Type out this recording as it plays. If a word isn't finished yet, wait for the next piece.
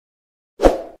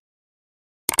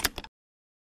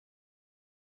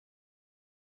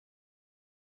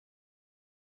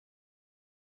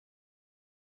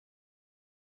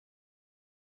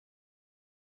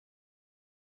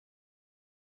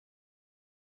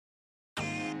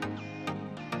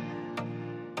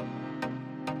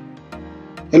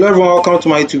Hello everyone, welcome to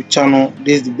my YouTube channel.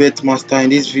 This is the Bet Master. In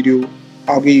this video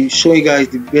I'll be showing you guys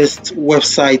the best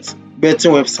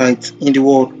betting website in the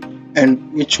world,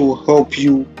 and which will help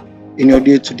you in your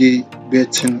day-to-day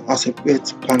betting as a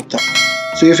bet panther.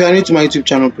 So if you are new to my YouTube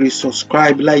channel, please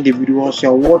subscribe, like the video whilst you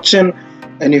are watching,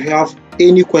 and if you have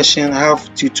any question, I have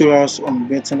tutorials on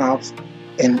betting apps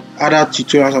and other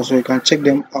tutorials as well. You can check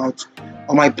them out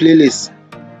on my playlist.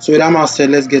 So with that being said,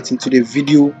 let's get into the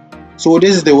video. So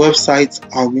this is the website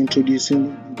I'll be introducing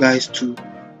you guys to.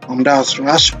 That's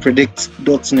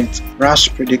rashpredict.net.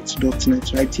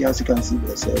 Rashpredict.net, right here, as you can see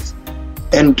yourselves.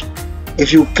 And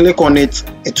if you click on it,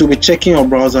 it will be checking your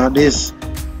browser. This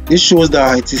shows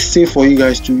that it is safe for you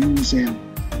guys to use, and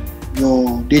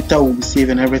your data will be safe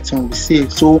and everything will be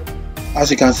safe. So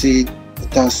as you can see,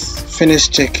 it has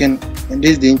finished checking, and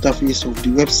this is the interface of the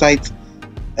website,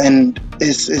 and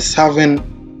it's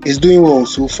doing well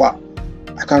so far.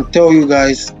 I can tell you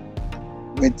guys,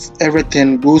 with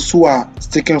everything, those who are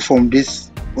sticking from this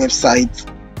website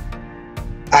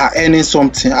are earning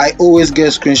something. I always get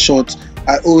screenshots,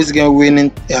 I always get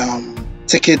winning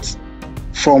tickets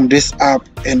from this app,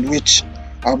 and which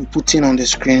I'll be putting on the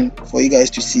screen for you guys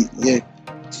to see.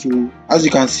 So as you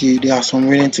can see, there are some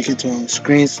winning tickets on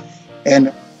screens,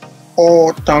 and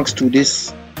all thanks to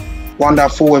this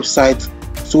wonderful website.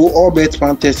 So all bet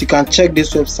panthers, you can check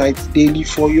this website daily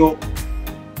for your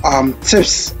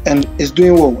tips, and it's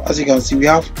doing well. As you can see, we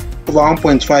have over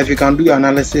 1.5. You can do your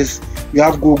analysis. We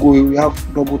have Google, we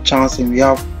have double chance, and we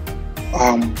have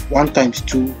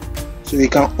 1x2. So you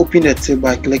can open the tip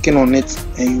by clicking on it,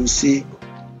 and you'll see,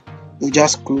 you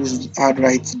just close the ad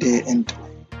right there, and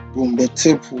boom, the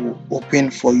tip will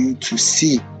open for you to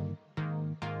see.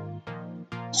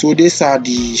 So these are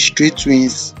the straight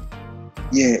wins.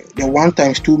 The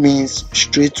 1x2 means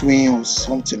straight win or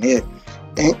something here.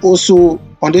 And also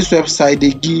on this website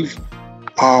they give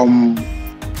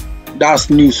that's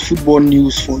news, football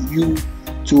news for you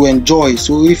to enjoy.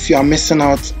 So if you are missing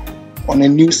out on a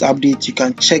news update, you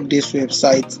can check this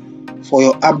website for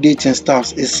your updates and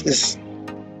stuff.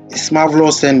 It's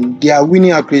marvelous, and their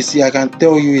winning accuracy, I can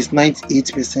tell you, is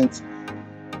 98%.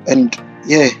 And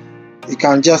you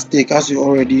can just take, as you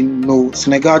already know,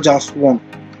 Senegal just won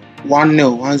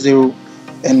 1-0,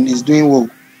 and is doing well.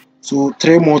 So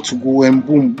 3 more to go, and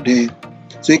boom, there.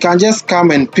 So you can just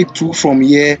come and pick 2 from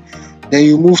here, then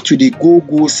you move to the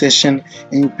go session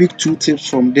and you pick 2 tips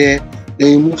from there,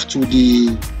 then you move to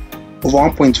the over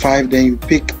 1.5, then you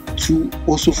pick 2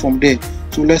 also from there.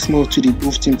 So let's move to the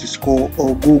both team to score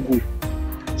or go.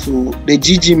 So the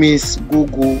GG means go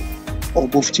or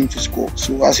both team to score.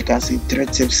 So as you can see, 3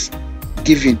 tips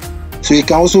given. So you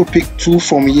can also pick 2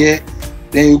 from here,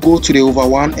 then you go to the over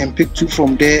 1 and pick 2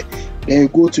 from there. Then you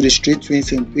go to the straight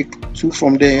wins and pick 2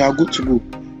 from there. You are good to go.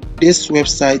 This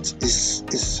website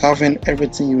is having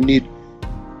everything you need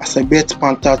as a bet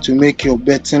panther to make your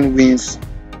betting wins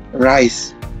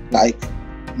rise like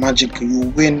magic.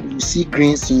 You win, you see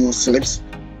greens in your slips,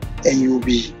 and you'll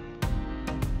be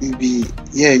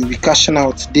cashing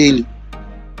out daily.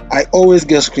 I always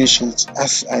get screenshots,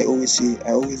 as I always say.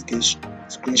 I always get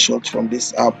screenshots from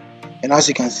this app, and as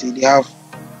you can see, they have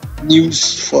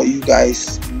news for you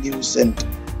guys, news and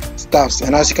stuffs.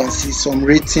 And as you can see, some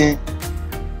rating,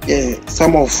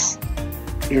 some of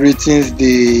the ratings the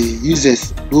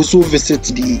users, those who visit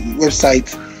the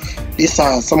website, these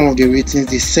are some of the ratings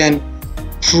they send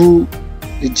through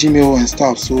the Gmail and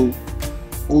stuff. So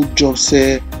good job,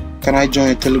 sir. Can I join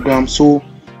a Telegram? So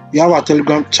we have our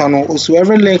Telegram channel also.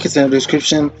 Every link is in the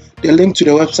description. The link to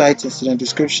the website is in the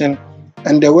description,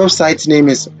 and the website name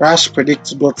is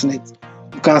rashpredict.net.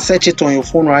 You can search it on your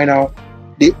phone right now.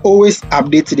 They always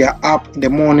update their app in the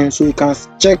morning, so you can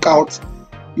check out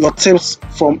your tips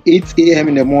from 8 a.m.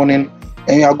 in the morning,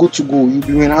 and you are good to go. You'll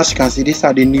be winning. As you can see, these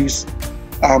are the news.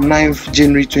 9th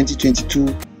January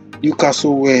 2022,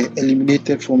 Newcastle were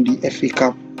eliminated from the FA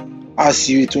Cup as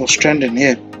it was trending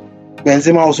here.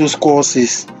 Benzema also scores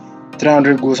his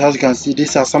 300 goals. As you can see,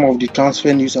 these are some of the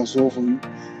transfer news as well for you.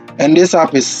 And this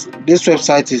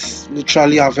website is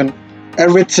literally having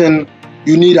everything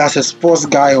you need as a sports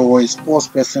guy or a sports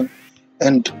person,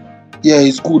 and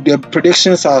it's good. The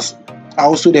predictions are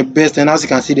also the best, and as you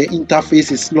can see, the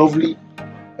interface is lovely,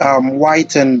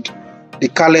 white, and the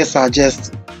colors are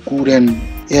just good, and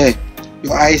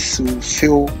your eyes will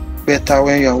feel better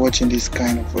when you are watching this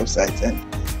kind of website. And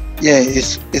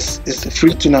it's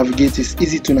free to navigate, it's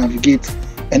easy to navigate,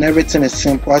 and everything is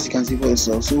simple, as you can see for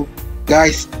yourself. So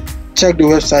guys, check the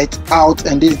website out,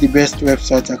 and this is the best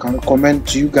website I can recommend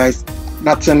to you guys.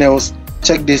 Nothing else.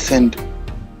 Check this, and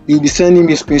you'll be sending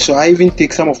me a screenshot. I even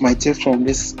take some of my tips from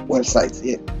this website.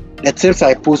 the tips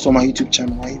I post on my YouTube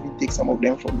channel, I even take some of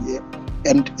them from here,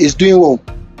 and it's doing well.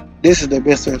 This is the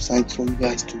best website for you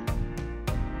guys to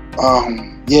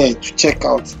to check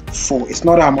out for. It's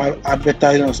not I'm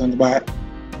advertising or something, but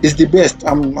it's the best.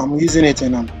 I'm using it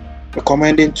and I'm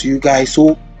recommending to you guys.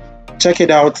 So check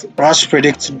it out,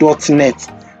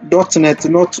 rashpredict.net, .net,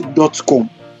 not .com,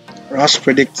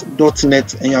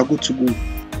 rashpredict.net, and you're good to go.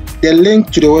 The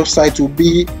link to the website will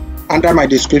be under my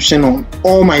description on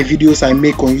all my videos I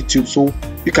make on YouTube, so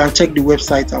you can check the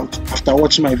website out after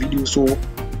watching my video. So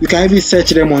you can even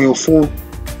search them on your phone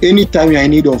anytime you're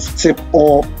in need of tip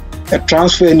or a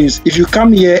transfer news. If you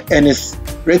come here and it's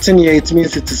written here, it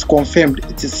means it is confirmed,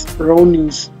 it is real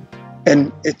news,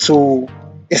 and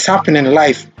it's happening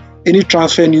live. Any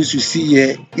transfer news you see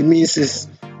here, it means it's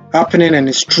happening and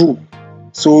it's true.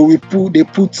 So they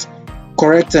put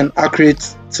correct and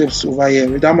accurate tips over here.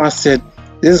 With that much said,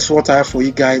 this is what I have for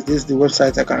you guys. This is the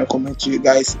website I can recommend to you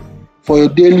guys for your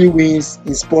daily wins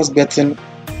in sports betting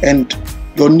and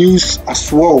your news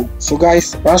as well. So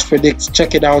guys, Rash Predict,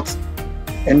 check it out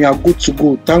and you are good to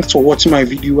go. Thanks for watching my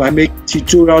video. I make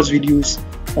tutorials videos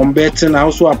on betting. I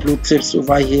also upload tips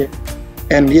over here.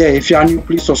 And yeah, if you are new,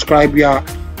 please subscribe. We are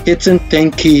hitting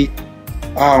 10k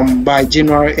by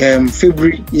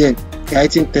February. Yeah, we are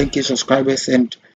hitting 10k subscribers, and